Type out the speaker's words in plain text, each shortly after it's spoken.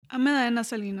I'm Elena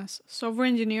Salinas, software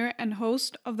engineer and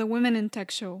host of the Women in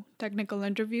Tech show, technical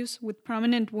interviews with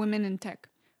prominent women in tech.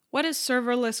 What is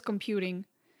serverless computing?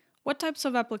 What types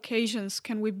of applications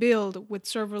can we build with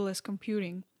serverless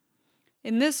computing?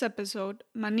 In this episode,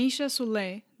 Manisha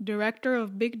Sule, Director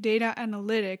of Big Data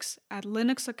Analytics at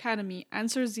Linux Academy,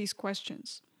 answers these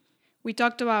questions. We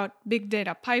talked about big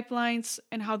data pipelines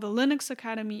and how the Linux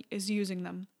Academy is using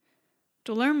them.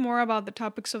 To learn more about the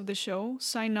topics of the show,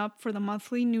 sign up for the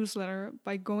monthly newsletter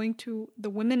by going to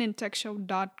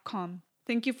thewomenintechshow.com.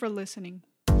 Thank you for listening.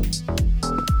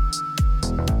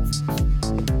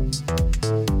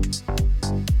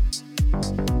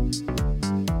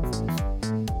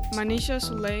 Manisha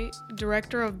Sule,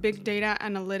 Director of Big Data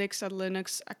Analytics at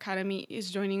Linux Academy,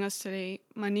 is joining us today.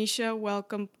 Manisha,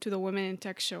 welcome to the Women in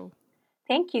Tech show.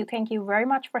 Thank you. Thank you very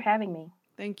much for having me.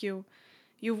 Thank you.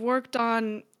 You've worked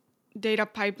on data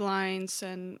pipelines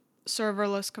and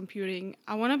serverless computing.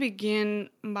 I want to begin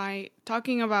by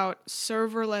talking about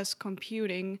serverless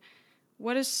computing.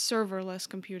 What is serverless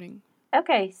computing?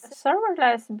 Okay,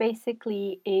 serverless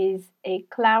basically is a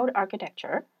cloud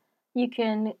architecture. You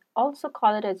can also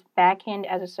call it as backend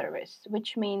as a service,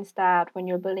 which means that when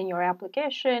you're building your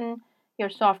application, your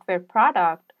software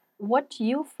product, what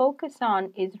you focus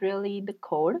on is really the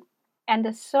code, and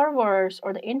the servers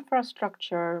or the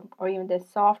infrastructure or even the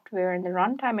software and the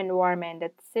runtime environment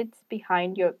that sits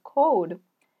behind your code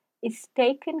is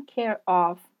taken care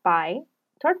of by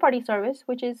third party service,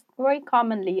 which is very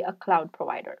commonly a cloud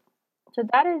provider. So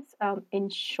that is, in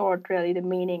short, really the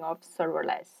meaning of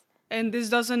serverless. And this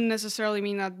doesn't necessarily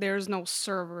mean that there's no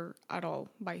server at all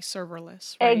by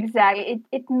serverless, right? Exactly.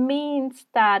 It means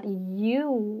that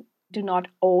you do not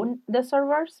own the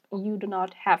servers, you do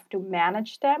not have to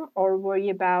manage them or worry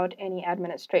about any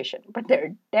administration, but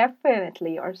there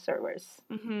definitely are servers.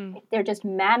 Mm-hmm. They're just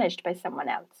managed by someone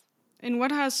else. And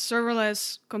what has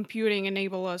serverless computing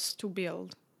enabled us to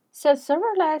build? So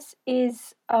serverless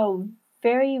is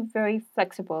very, very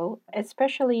flexible,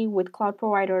 especially with cloud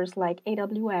providers like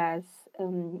AWS,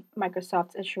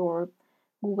 Microsoft's Azure,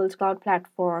 Google's cloud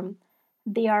platform.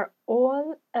 They are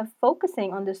all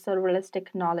focusing on the serverless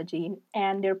technology,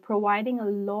 and they're providing a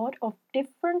lot of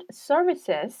different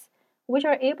services which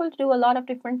are able to do a lot of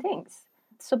different things.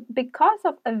 So because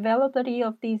of availability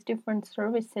of these different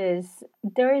services,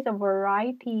 there is a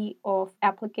variety of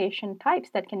application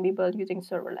types that can be built using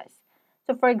serverless.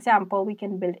 So for example, we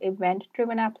can build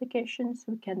event-driven applications,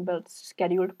 we can build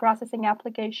scheduled processing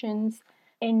applications,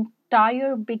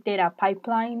 entire big data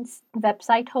pipelines,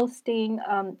 website hosting.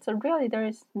 So really there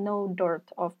is no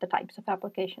dearth of the types of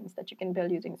applications that you can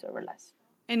build using serverless.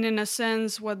 And in a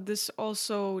sense, what this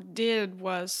also did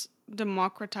was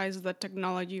democratize the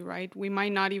technology, right? We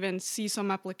might not even see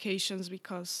some applications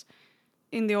because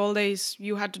in the old days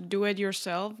you had to do it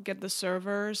yourself, get the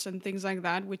servers and things like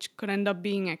that, which could end up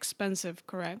being expensive,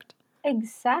 correct?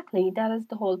 Exactly, that is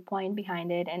the whole point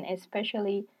behind it, and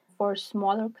especially for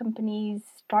smaller companies,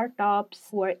 startups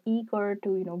who are eager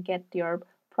to get their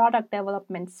product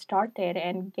development started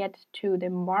and get to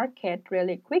the market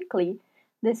really quickly.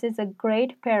 This is a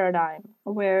great paradigm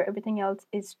where everything else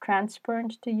is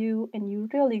transparent to you and you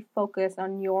really focus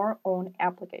on your own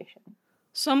application.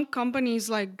 Some companies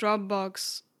like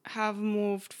Dropbox have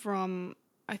moved from,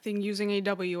 I think, using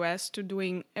AWS to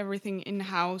doing everything in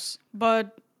house.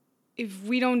 But if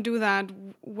we don't do that,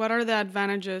 what are the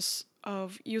advantages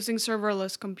of using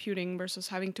serverless computing versus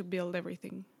having to build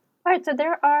everything? All right, so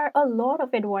there are a lot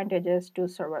of advantages to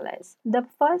serverless. The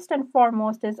first and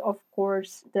foremost is, of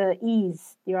course, the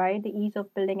ease, right? The ease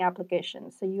of building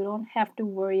applications. So you don't have to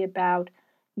worry about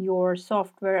your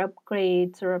software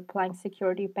upgrades or applying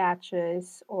security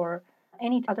patches or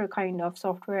any other kind of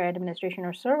software administration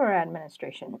or server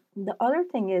administration. The other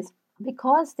thing is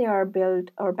because they are built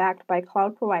or backed by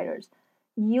cloud providers,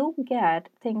 you get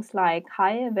things like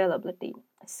high availability,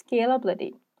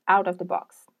 scalability out of the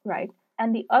box, right?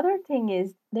 And the other thing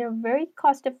is they're very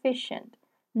cost efficient.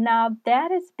 Now,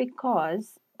 that is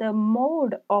because the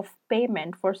mode of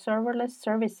payment for serverless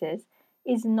services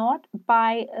is not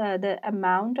by the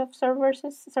amount of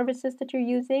services that you're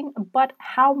using, but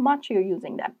how much you're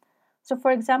using them. So,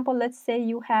 for example, let's say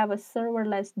you have a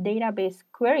serverless database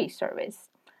query service.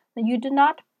 Now, you do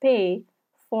not pay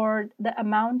for the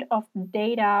amount of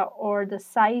data or the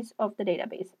size of the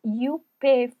database. You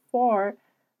pay for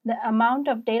the amount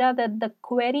of data that the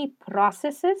query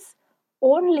processes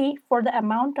only for the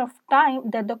amount of time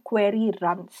that the query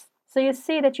runs. So you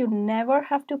see that you never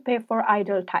have to pay for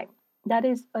idle time. That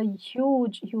is a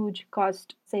huge, huge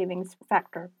cost savings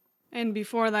factor. And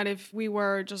before that, if we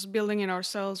were just building it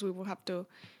ourselves, we would have to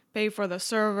pay for the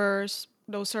servers,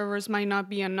 those servers might not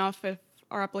be enough if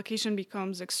our application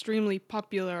becomes extremely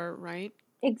popular, right?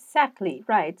 Exactly,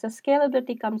 right. So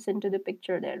scalability comes into the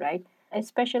picture there, right?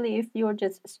 Especially if you're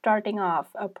just starting off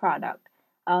a product.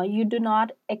 You do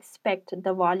not expect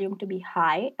the volume to be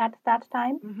high at that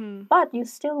time, Mm-hmm. but you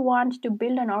still want to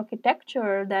build an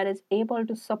architecture that is able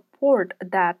to support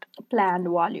that planned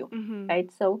volume, Mm-hmm.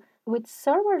 right? So with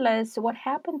serverless, what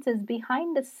happens is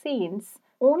behind the scenes,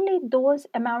 only those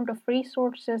amount of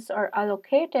resources are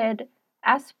allocated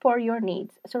as per your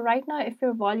needs. So right now, if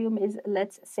your volume is,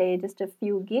 let's say, just a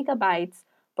few gigabytes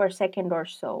per second or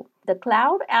so, the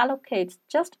cloud allocates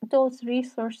just those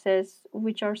resources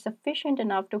which are sufficient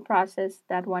enough to process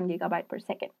that 1 gigabyte per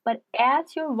second. But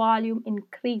as your volume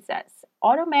increases,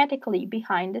 automatically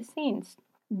behind the scenes,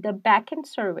 the backend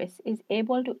service is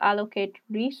able to allocate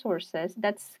resources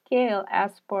that scale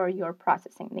as per your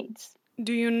processing needs.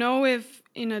 Do you know if,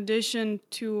 in addition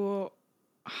to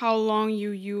how long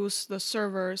you use the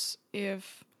servers,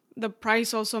 if the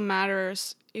price also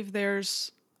matters, if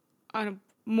there's a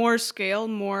more scale,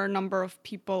 more number of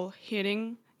people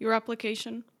hitting your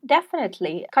application?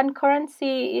 Definitely.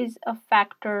 Concurrency is a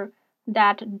factor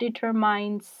that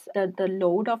determines the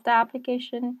load of the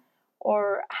application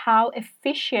or how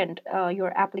efficient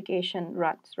your application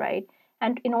runs, right?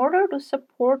 And in order to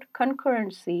support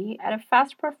concurrency at a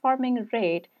fast performing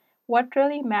rate, what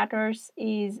really matters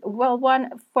is, well, one,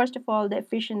 first of all, the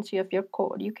efficiency of your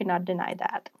code. You cannot deny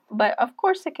that. But of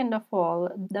course, second of all,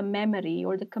 the memory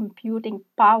or the computing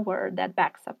power that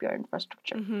backs up your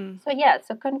infrastructure. Mm-hmm. So, yeah,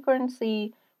 so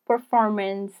concurrency,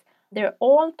 performance, they're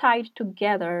all tied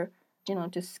together,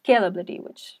 to scalability,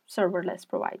 which serverless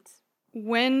provides.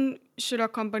 When should a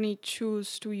company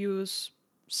choose to use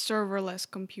serverless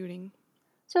computing?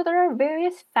 So there are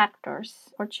various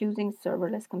factors for choosing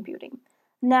serverless computing.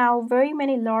 Now, very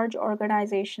many large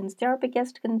organizations, their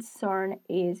biggest concern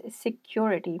is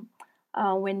security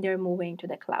when they're moving to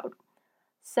the cloud.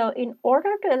 So, in order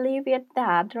to alleviate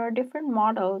that, there are different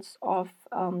models of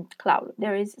cloud.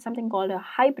 There is something called a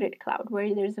hybrid cloud,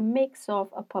 where there's a mix of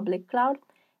a public cloud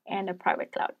and a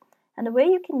private cloud. And the way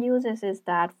you can use this is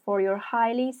that for your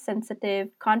highly sensitive,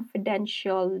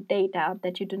 confidential data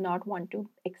that you do not want to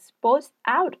expose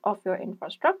out of your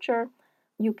infrastructure,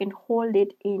 you can hold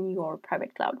it in your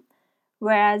private cloud.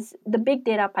 Whereas the big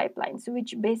data pipelines,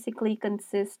 which basically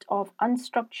consist of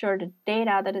unstructured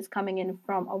data that is coming in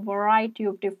from a variety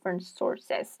of different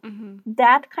sources, Mm-hmm.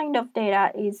 that kind of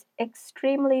data is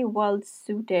extremely well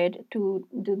suited to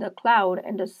do the cloud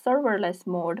and the serverless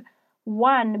mode.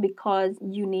 One, because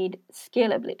you need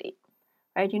scalability,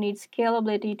 right? You need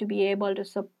scalability to be able to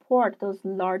support those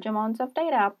large amounts of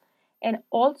data and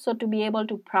also to be able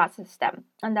to process them.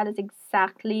 And that is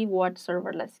exactly what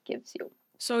serverless gives you.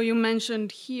 So you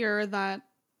mentioned here that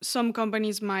some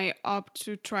companies might opt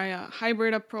to try a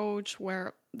hybrid approach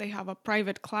where they have a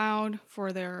private cloud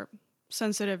for their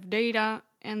sensitive data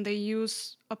and they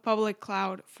use a public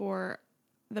cloud for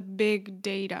the big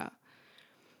data.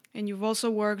 And you've also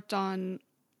worked on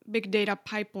big data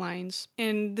pipelines.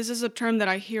 And this is a term that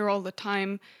I hear all the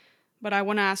time, but I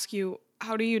want to ask you,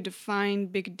 how do you define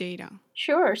big data?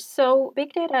 Sure. So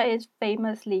big data is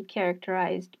famously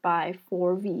characterized by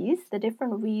four V's. The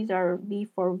different V's are V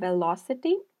for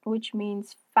velocity, which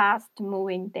means fast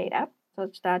moving data,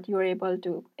 such that you're able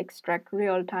to extract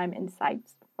real time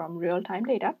insights from real time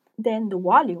data. Then the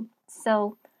volume.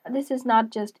 So this is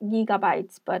not just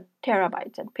gigabytes, but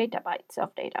terabytes and petabytes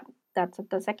of data. That's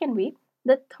the second V.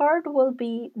 The third will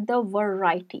be the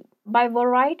variety. By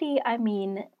variety, I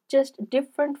mean just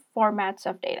different formats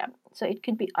of data. So it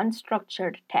could be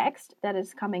unstructured text that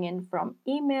is coming in from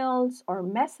emails or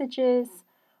messages,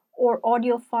 or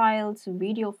audio files,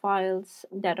 video files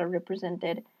that are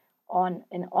represented on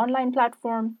an online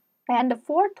platform. And the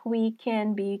fourth we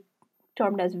can be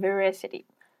termed as veracity.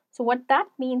 So what that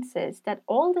means is that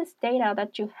all this data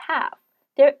that you have,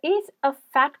 there is a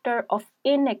factor of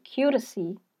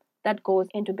inaccuracy that goes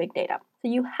into big data. So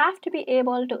you have to be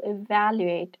able to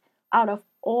evaluate out of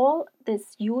all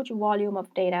this huge volume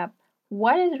of data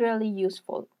what is really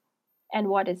useful and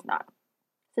what is not.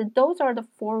 So those are the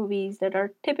four V's that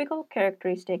are typical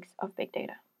characteristics of big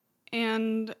data.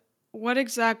 And what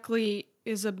exactly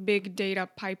is a big data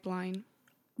pipeline?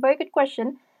 Very good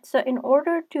question. So in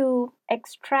order to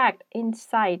extract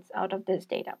insights out of this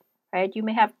data, right, you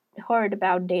may have heard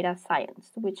about data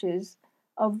science, which is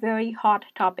a very hot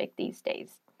topic these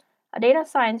days. A data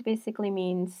science basically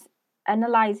means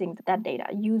analyzing that data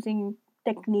using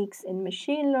techniques in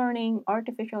machine learning,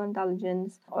 artificial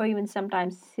intelligence, or even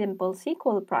sometimes simple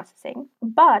SQL processing.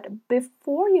 But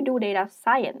before you do data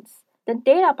science, the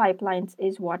data pipelines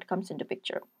is what comes into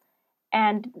picture.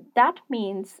 And that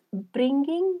means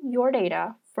bringing your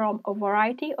data from a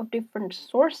variety of different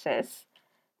sources,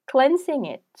 cleansing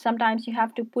it. Sometimes you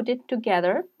have to put it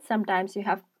together, sometimes you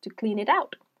have to clean it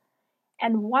out.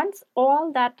 And once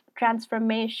all that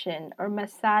transformation or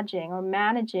massaging or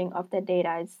managing of the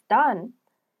data is done,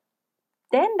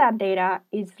 then that data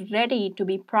is ready to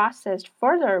be processed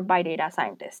further by data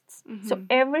scientists. So Mm-hmm.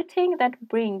 everything that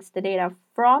brings the data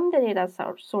from the data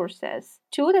sources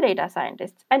to the data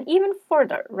scientists and even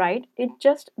further, right? It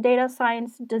just data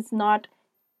science does not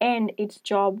end its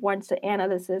job once the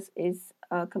analysis is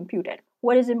computed.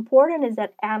 What is important is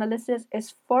that analysis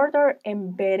is further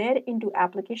embedded into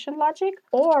application logic,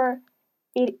 or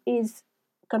it is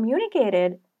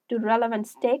communicated to relevant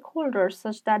stakeholders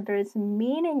such that there is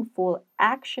meaningful,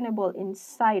 actionable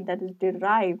insight that is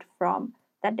derived from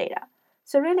that data.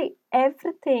 So, really,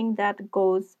 everything that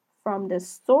goes from the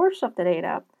source of the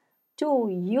data to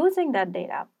using that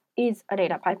data is a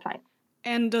data pipeline.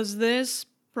 And does this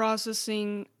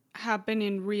processing happen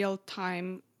in real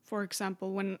time? For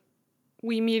example, when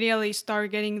we immediately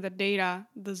start getting the data,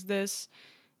 does this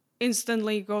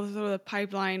instantly go through the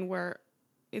pipeline where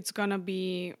it's going to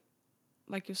be,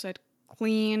 like you said,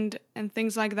 cleaned and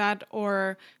things like that?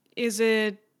 Or is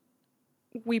it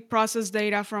we process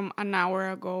data from an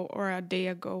hour ago or a day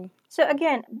ago? So,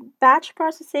 again, batch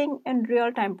processing and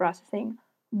real time processing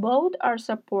both are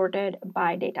supported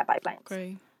by data pipelines.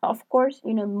 Okay. Of course,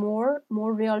 more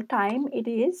real time it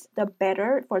is, the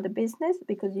better for the business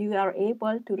because you are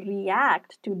able to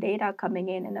react to data coming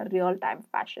in a real time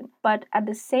fashion. But at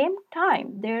the same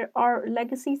time, there are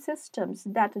legacy systems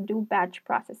that do batch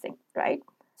processing, right?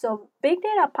 So big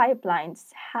data pipelines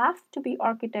have to be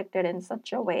architected in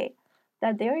such a way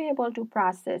that they're able to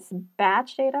process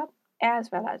batch data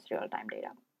as well as real time data.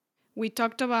 We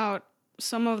talked about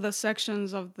some of the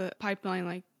sections of the pipeline,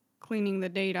 like cleaning the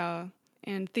data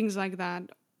and things like that.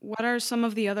 What are some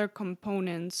of the other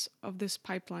components of this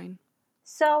pipeline?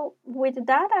 So, with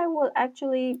that, I will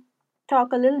actually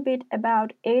talk a little bit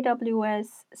about AWS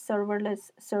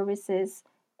serverless services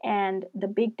and the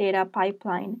big data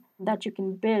pipeline that you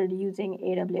can build using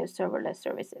AWS serverless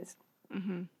services.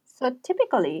 Mm-hmm. So,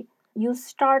 typically, you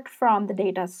start from the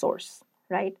data source,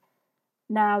 right?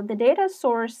 Now, the data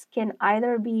source can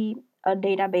either be a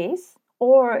database,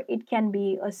 or it can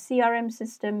be a CRM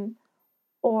system,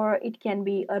 or it can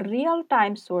be a real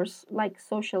time source like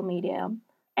social media.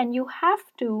 And you have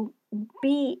to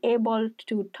be able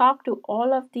to talk to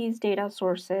all of these data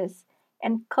sources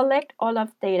and collect all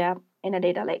of data in a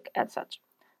data lake as such.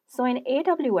 So in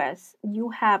AWS, you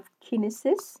have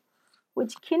Kinesis,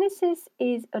 which Kinesis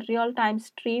is a real time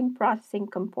stream processing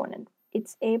component.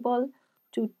 It's able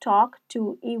to talk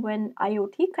to even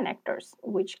IoT connectors,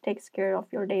 which takes care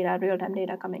of your data, real time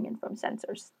data coming in from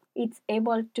sensors. It's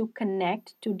able to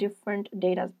connect to different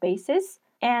databases,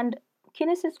 and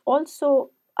Kinesis also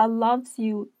allows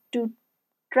you to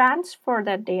transfer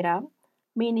that data,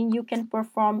 meaning you can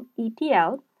perform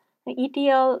ETL.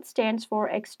 ETL stands for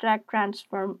extract,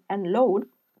 transform, and load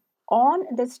on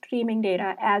the streaming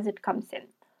data as it comes in.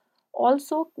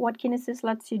 Also, what Kinesis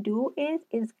lets you do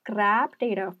is grab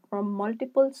data from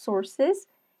multiple sources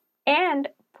and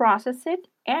process it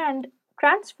and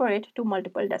transfer it to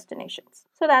multiple destinations.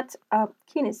 So that's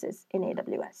Kinesis in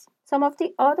AWS. Some of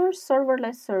the other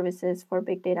serverless services for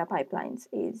big data pipelines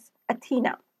is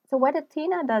Athena. So what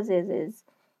Athena does is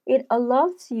it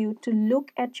allows you to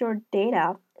look at your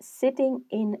data sitting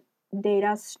in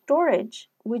data storage,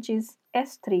 which is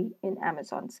S3 in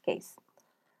Amazon's case.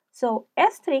 So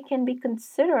S3 can be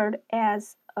considered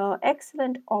as an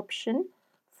excellent option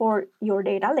for your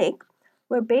data lake,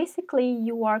 where basically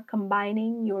you are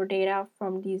combining your data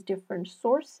from these different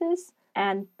sources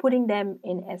and putting them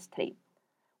in S3.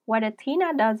 What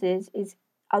Athena does is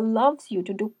allows you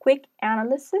to do quick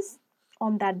analysis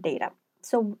on that data.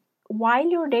 So while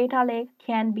your data lake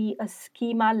can be a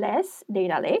schema-less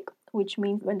data lake, which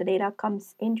means when the data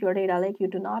comes into your data lake, you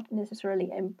do not necessarily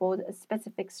impose a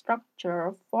specific structure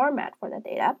or format for the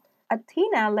data.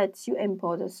 Athena lets you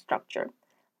impose a structure.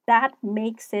 That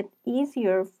makes it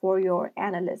easier for your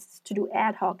analysts to do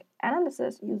ad hoc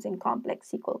analysis using complex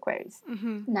SQL queries.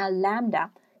 Mm-hmm. Now, Lambda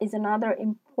is another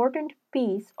important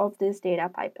piece of this data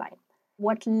pipeline.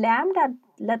 What Lambda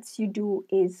lets you do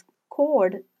is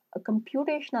code a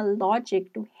computational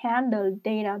logic to handle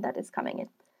data that is coming in.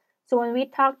 So when we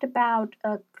talked about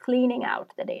cleaning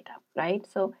out the data, right?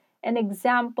 So an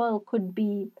example could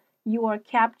be you are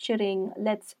capturing,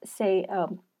 let's say,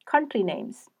 country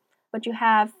names, but you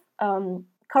have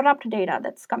corrupt data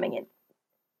that's coming in.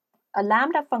 A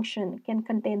Lambda function can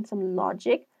contain some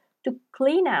logic to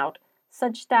clean out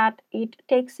such that it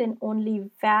takes in only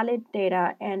valid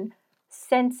data and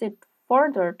sends it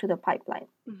further to the pipeline.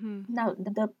 Mm-hmm. Now,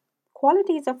 the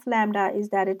qualities of Lambda is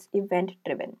that it's event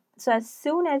driven. So, as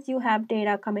soon as you have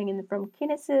data coming in from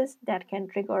Kinesis that can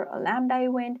trigger a Lambda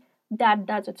event, that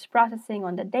does its processing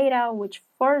on the data, which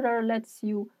further lets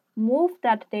you move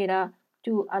that data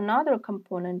to another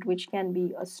component, which can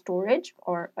be a storage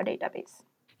or a database.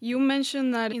 You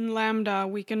mentioned that in Lambda,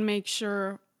 we can make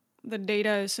sure the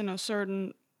data is in a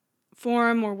certain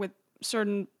form or with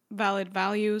certain valid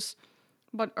values.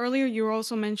 But earlier, you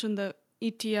also mentioned the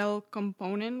ETL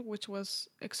component, which was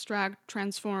extract,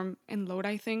 transform, and load,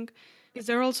 I think. Is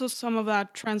there also some of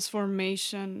that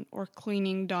transformation or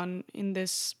cleaning done in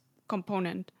this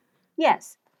component?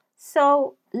 Yes.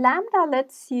 So, Lambda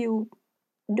lets you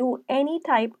do any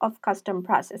type of custom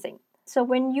processing. So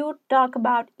when you talk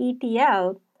about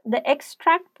ETL, the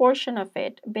extract portion of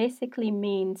it basically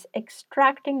means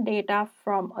extracting data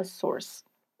from a source.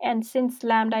 And since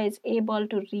Lambda is able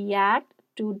to react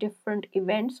to different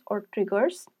events or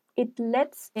triggers, it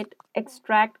lets it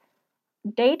extract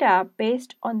data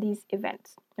based on these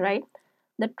events, right?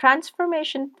 The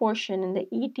transformation portion in the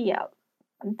ETL,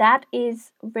 that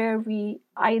is where we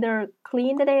either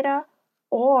clean the data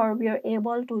or we are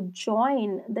able to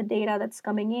join the data that's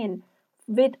coming in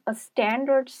with a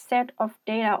standard set of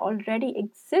data already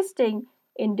existing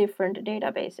in different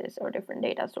databases or different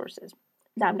data sources.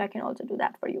 Lambda can also do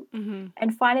that for you. Mm-hmm.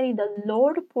 And finally, the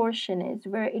load portion is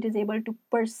where it is able to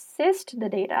persist the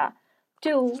data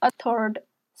to a third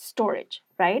storage,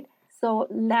 right? So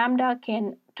Lambda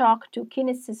can talk to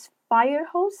Kinesis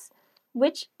Firehose,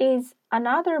 which is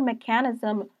another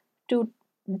mechanism to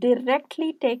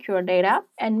directly take your data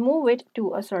and move it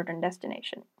to a certain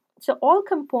destination. So all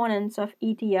components of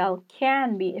ETL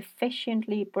can be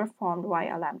efficiently performed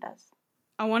via Lambdas.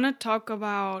 I want to talk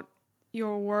about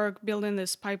your work building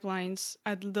these pipelines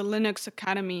at the Linux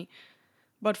Academy.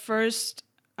 But first,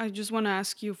 I just want to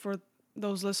ask you, for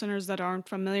those listeners that aren't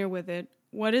familiar with it,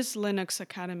 what is Linux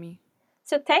Academy?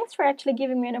 So thanks for actually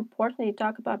giving me an opportunity to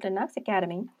talk about Linux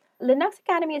Academy. Linux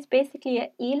Academy is basically an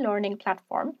e-learning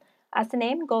platform. As the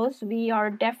name goes, we are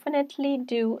definitely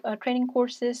do training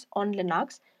courses on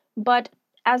Linux, but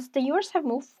as the years have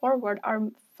moved forward, our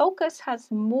focus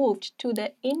has moved to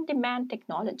the in-demand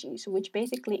technologies, which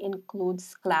basically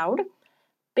includes cloud,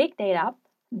 big data,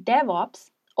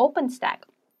 DevOps, OpenStack.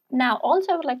 Now,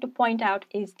 also, I would like to point out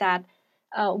is that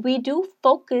we do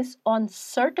focus on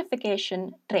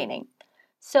certification training.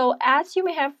 So, as you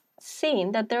may have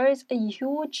seen, that there is a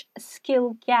huge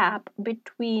skill gap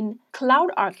between cloud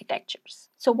architectures.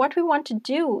 So, what we want to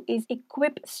do is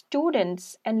equip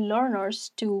students and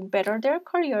learners to better their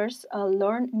careers,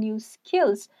 learn new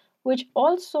skills, which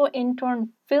also in turn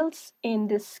fills in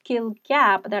the skill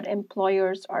gap that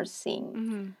employers are seeing.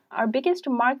 Mm-hmm. Our biggest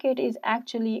market is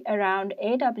actually around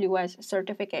AWS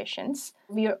certifications.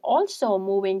 We are also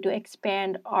moving to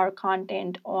expand our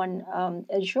content on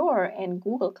Azure and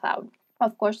Google Cloud.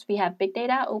 Of course, we have big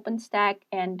data, OpenStack,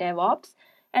 and DevOps.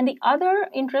 And the other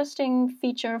interesting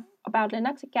feature about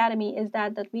Linux Academy is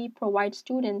that we provide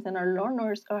students and our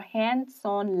learners a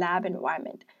hands-on lab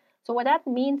environment. So what that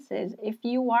means is if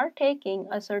you are taking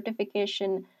a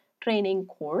certification training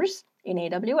course in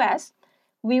AWS,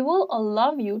 we will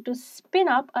allow you to spin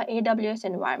up a AWS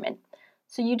environment.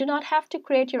 So you do not have to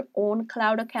create your own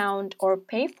cloud account or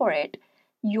pay for it.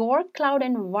 Your cloud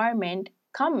environment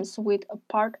comes with a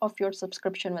part of your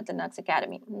subscription with Linux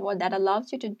Academy. What that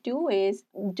allows you to do is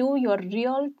do your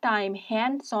real-time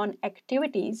hands-on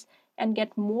activities and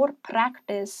get more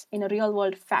practice in a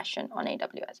real-world fashion on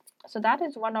AWS. So that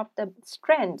is one of the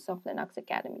strengths of Linux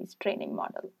Academy's training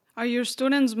model. Are your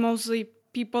students mostly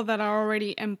people that are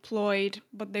already employed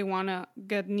but they want to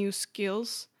get new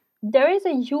skills? There is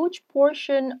a huge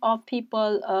portion of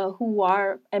people who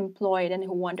are employed and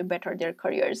who want to better their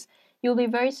careers. You'll be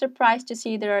very surprised to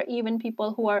see there are even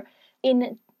people who are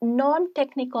in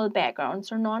non-technical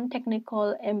backgrounds or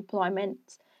non-technical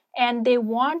employments, and they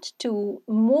want to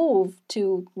move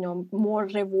to more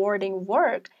rewarding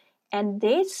work, and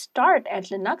they start at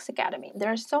Linux Academy.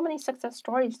 There are so many success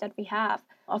stories that we have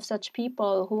of such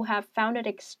people who have found it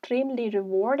extremely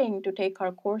rewarding to take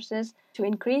our courses, to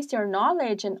increase their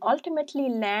knowledge, and ultimately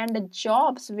land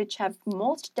jobs which have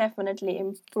most definitely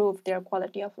improved their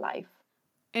quality of life.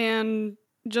 And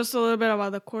just a little bit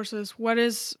about the courses. What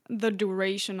is the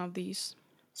duration of these?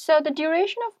 So the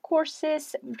duration of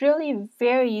courses really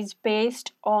varies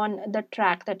based on the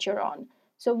track that you're on.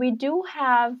 So we do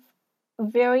have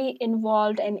very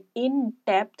involved and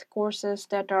in-depth courses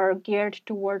that are geared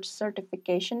towards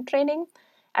certification training.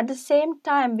 At the same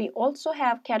time, we also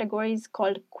have categories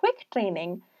called quick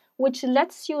training, which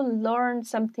lets you learn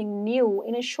something new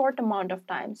in a short amount of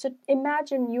time. So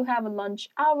imagine you have a lunch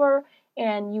hour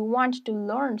and you want to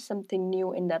learn something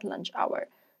new in that lunch hour.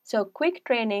 So quick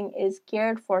training is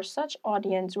geared for such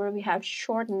audience where we have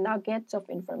short nuggets of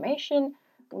information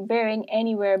varying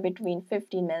anywhere between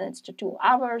 15 minutes to 2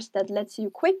 hours that lets you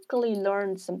quickly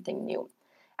learn something new.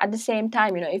 At the same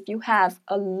time, if you have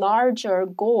a larger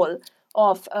goal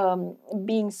of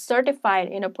being certified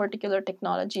in a particular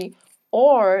technology,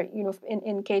 or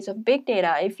in case of big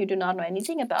data, if you do not know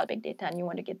anything about big data and you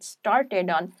want to get started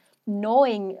on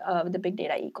knowing the big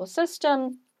data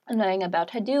ecosystem, knowing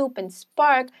about Hadoop and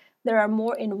Spark, there are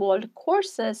more involved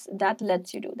courses that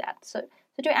lets you do that. So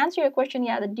to answer your question,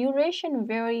 yeah, the duration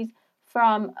varies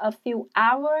from a few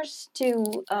hours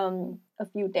to a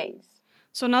few days.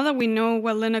 So now that we know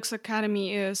what Linux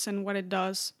Academy is and what it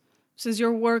does, since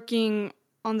you're working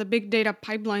on the big data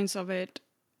pipelines of it,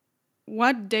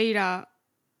 what data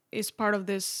is part of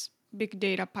this big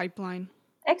data pipeline?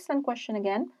 Excellent question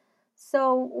again.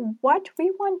 So, what we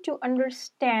want to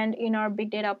understand in our big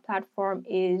data platform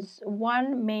is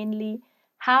one, mainly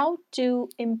how to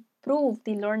improve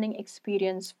the learning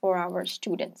experience for our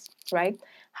students, right?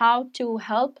 How to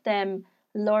help them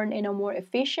learn in a more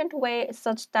efficient way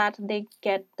such that they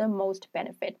get the most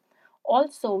benefit.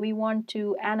 Also, we want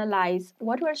to analyze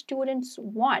what our students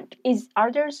want.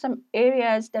 Are there some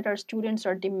areas that our students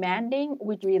are demanding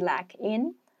which we lack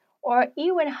in? Or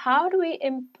even how do we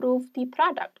improve the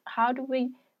product? How do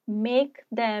we make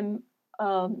them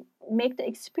make the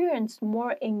experience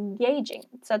more engaging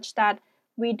such that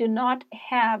we do not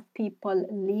have people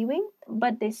leaving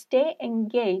but they stay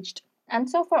engaged? And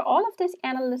so for all of this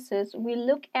analysis, we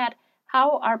look at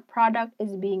how our product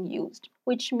is being used,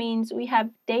 which means we have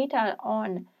data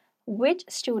on which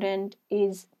student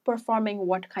is performing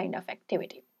what kind of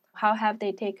activity. How have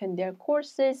they taken their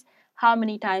courses? How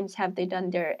many times have they done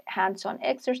their hands on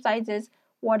exercises?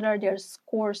 What are their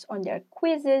scores on their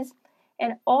quizzes?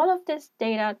 And all of this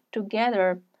data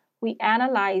together, we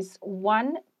analyze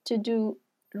one to do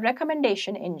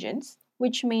recommendation engines,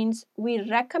 which means we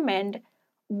recommend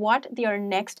what their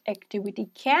next activity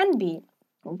can be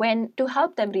when to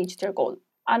help them reach their goal.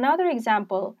 Another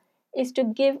example is to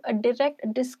give a direct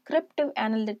descriptive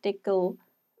analytical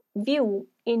view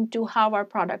into how our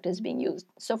product is being used.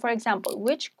 So, for example,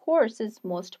 which course is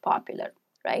most popular,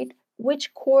 right?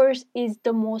 Which course is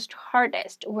the most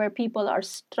hardest where people are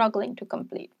struggling to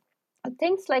complete?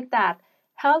 Things like that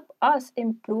help us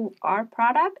improve our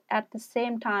product at the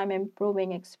same time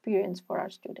improving experience for our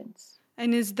students.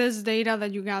 And is this data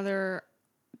that you gather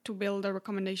to build a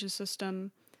recommendation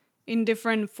system in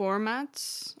different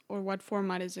formats, or what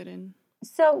format is it in?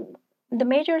 So, the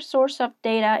major source of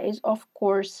data is, of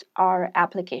course, our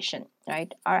application,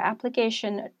 right? Our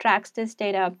application tracks this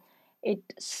data, it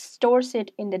stores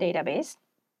it in the database.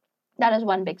 That is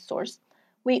one big source.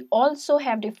 We also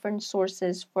have different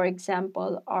sources, for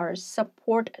example, our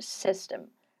support system.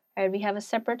 Right? We have a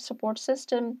separate support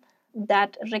system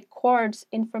that records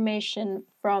information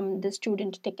from the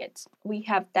student tickets. We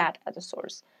have that as a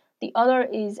source. The other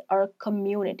is our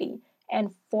community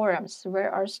and forums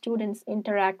where our students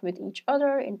interact with each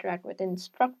other, interact with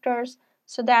instructors.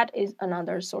 So that is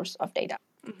another source of data.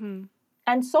 Mm-hmm.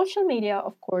 And social media,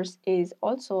 of course, is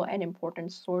also an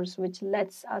important source which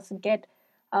lets us get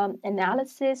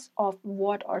analysis of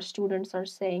what our students are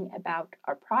saying about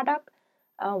our product,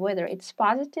 whether it's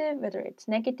positive, whether it's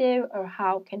negative, or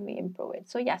how can we improve it.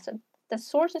 So, yes, the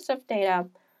sources of data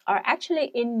are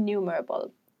actually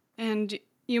innumerable. And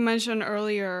you mentioned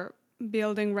earlier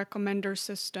building recommender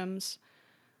systems.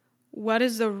 What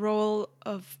is the role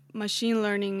of machine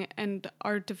learning and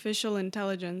artificial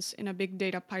intelligence in a big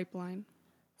data pipeline?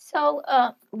 So,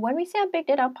 when we say a big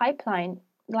data pipeline,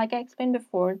 like I explained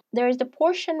before, there is the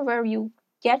portion where you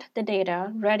get the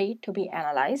data ready to be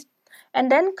analyzed, and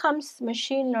then comes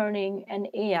machine learning and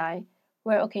AI,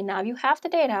 where, okay, now you have the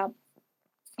data,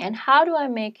 and how do I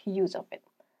make use of it?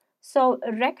 So,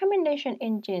 recommendation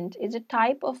engines is a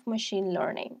type of machine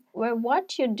learning where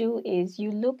what you do is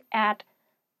you look at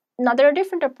now, there are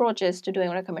different approaches to doing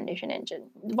a recommendation engine.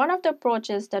 One of the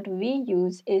approaches that we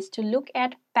use is to look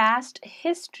at past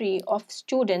history of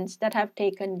students that have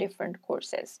taken different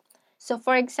courses. So,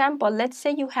 for example, let's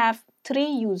say you have three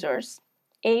users,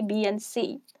 A, B, and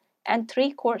C, and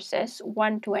three courses,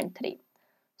 1, 2, and 3.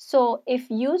 So, if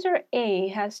user A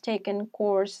has taken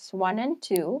course 1 and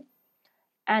 2,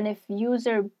 and if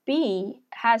user B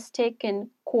has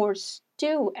taken course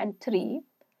 2 and 3,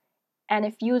 and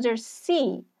if user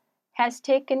C has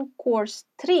taken course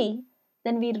 3,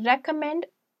 then we recommend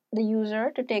the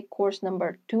user to take course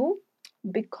number 2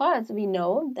 because we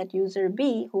know that user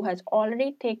B, who has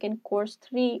already taken course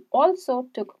 3, also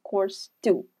took course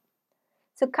 2.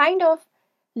 So, kind of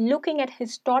looking at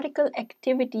historical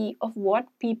activity of what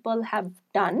people have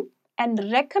done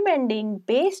and recommending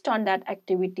based on that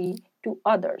activity to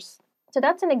others. So,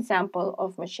 that's an example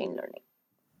of machine learning.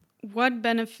 What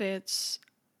benefits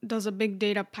does a big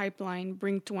data pipeline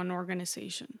bring to an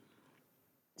organization?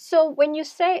 So, when you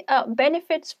say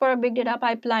benefits for a big data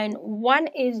pipeline, one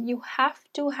is you have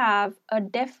to have a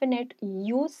definite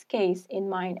use case in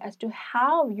mind as to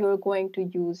how you're going to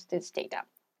use this data,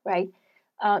 right?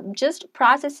 Just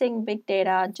processing big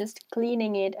data, just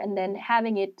cleaning it, and then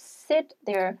having it sit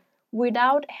there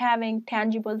without having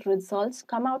tangible results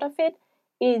come out of it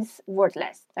is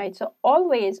worthless, right? So,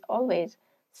 always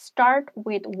start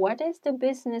with what is the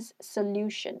business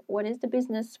solution? What is the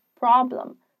business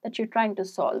problem that you're trying to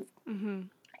solve? Mm-hmm.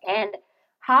 And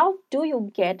how do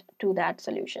you get to that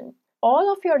solution?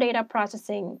 All of your data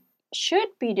processing should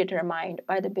be determined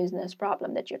by the business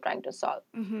problem that you're trying to solve.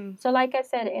 Mm-hmm. So, like I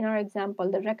said in our example,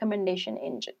 the recommendation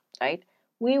engine, right?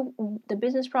 The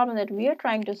business problem that we are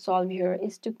trying to solve here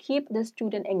is to keep the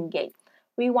student engaged.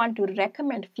 We want to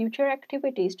recommend future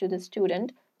activities to the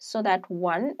student so that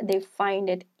one, they find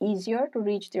it easier to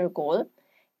reach their goal,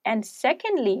 and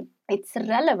secondly, it's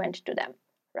relevant to them,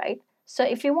 right? So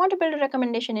if you want to build a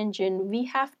recommendation engine, we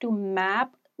have to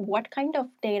map what kind of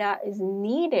data is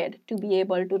needed to be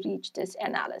able to reach this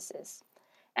analysis.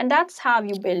 And that's how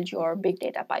you build your big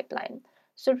data pipeline.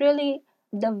 So, really,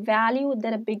 the value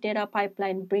that a big data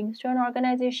pipeline brings to an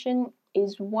organization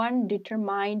is one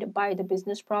determined by the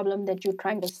business problem that you're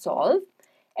trying to solve.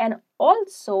 And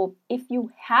also, if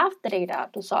you have the data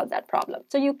to solve that problem.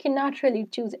 So, you cannot really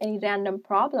choose any random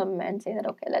problem and say that,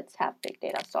 okay, let's have big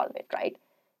data solve it, right?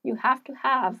 You have to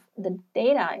have the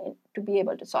data to be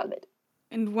able to solve it.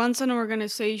 And once an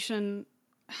organization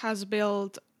has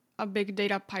built a big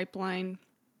data pipeline,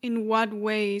 in what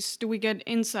ways do we get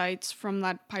insights from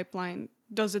that pipeline?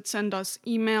 Does it send us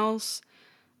emails?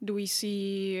 Do we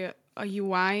see a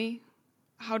UI?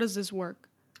 How does this work?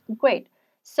 Great.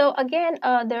 So again,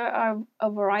 there are a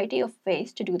variety of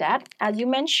ways to do that. As you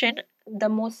mentioned, the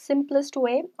most simplest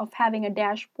way of having a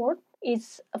dashboard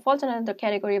is falls under the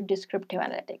category of descriptive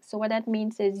analytics. So what that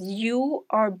means is you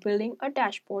are building a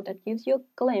dashboard that gives you a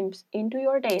glimpse into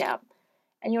your data,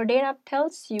 and your data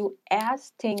tells you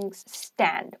as things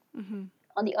stand. Mm-hmm.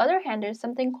 On the other hand, there's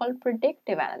something called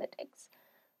predictive analytics.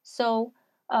 So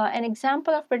an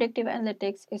example of predictive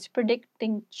analytics is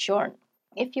predicting churn.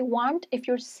 If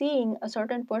you're seeing a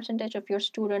certain percentage of your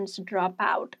students drop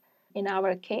out, in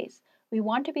our case, we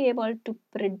want to be able to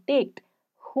predict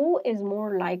who is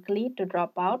more likely to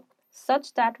drop out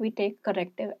such that we take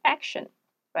corrective action,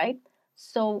 right?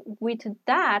 So with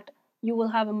that, you will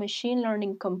have a machine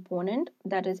learning component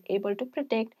that is able to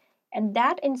predict, and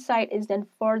that insight is then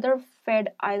further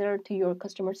fed either to your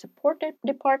customer support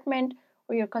department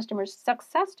or your customer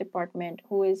success department,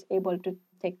 who is able to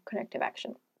take corrective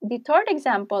action. The third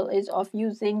example is of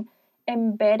using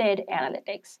embedded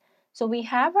analytics. So we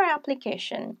have our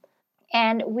application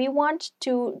and we want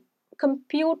to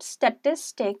compute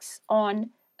statistics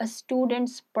on a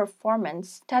student's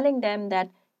performance, telling them that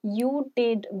you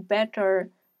did better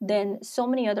than so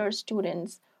many other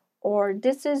students, or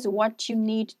this is what you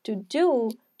need to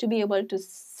do to be able to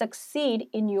succeed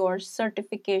in your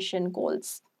certification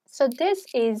goals. So, this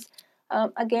is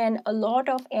again a lot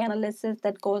of analysis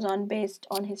that goes on based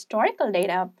on historical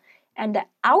data, and the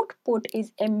output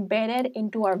is embedded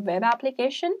into our web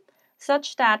application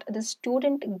such that the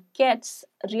student gets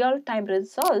real-time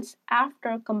results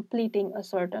after completing a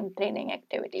certain training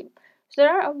activity. So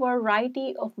there are a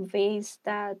variety of ways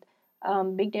that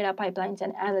big data pipelines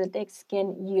and analytics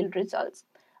can yield results.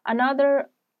 Another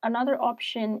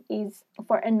option is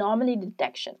for anomaly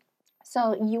detection.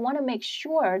 So you want to make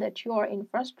sure that your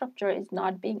infrastructure is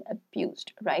not being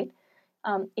abused, right?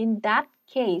 In that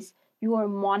case, you are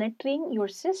monitoring your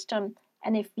system,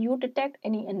 and if you detect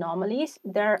any anomalies,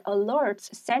 there are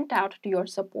alerts sent out to your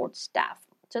support staff.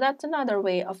 So that's another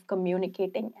way of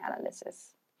communicating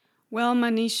analysis. Well,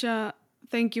 Manisha,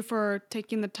 thank you for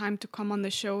taking the time to come on the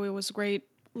show. It was great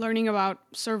learning about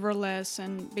serverless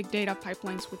and big data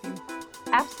pipelines with you.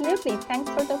 Absolutely. Thanks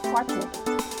for the opportunity.